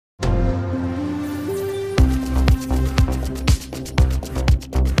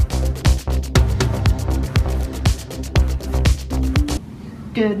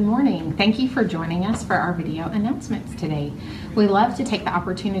Good morning. Thank you for joining us for our video announcements today. We love to take the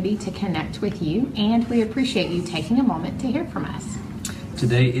opportunity to connect with you, and we appreciate you taking a moment to hear from us.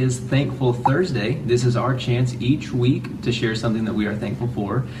 Today is Thankful Thursday. This is our chance each week to share something that we are thankful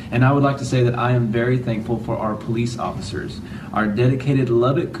for. And I would like to say that I am very thankful for our police officers. Our dedicated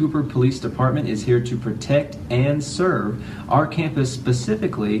Lubbock Cooper Police Department is here to protect and serve. Our campus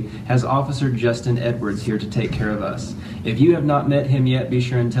specifically has Officer Justin Edwards here to take care of us. If you have not met him yet, be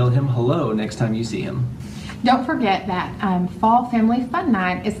sure and tell him hello next time you see him. Don't forget that Fall Family Fun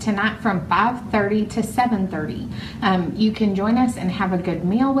Night is tonight from 5:30 to 7:30. You can join us and have a good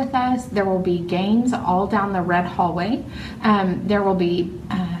meal with us. There will be games all down the red hallway. There will be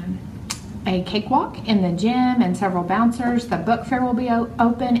a cakewalk in the gym and several bouncers. The book fair will be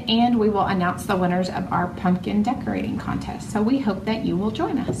open, and we will announce the winners of our pumpkin decorating contest. So we hope that you will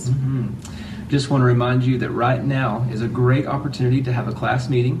join us. Just want to remind you that right now is a great opportunity to have a class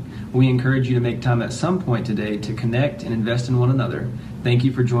meeting. We encourage you to make time at some point today to connect and invest in one another. Thank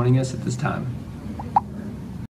you for joining us at this time.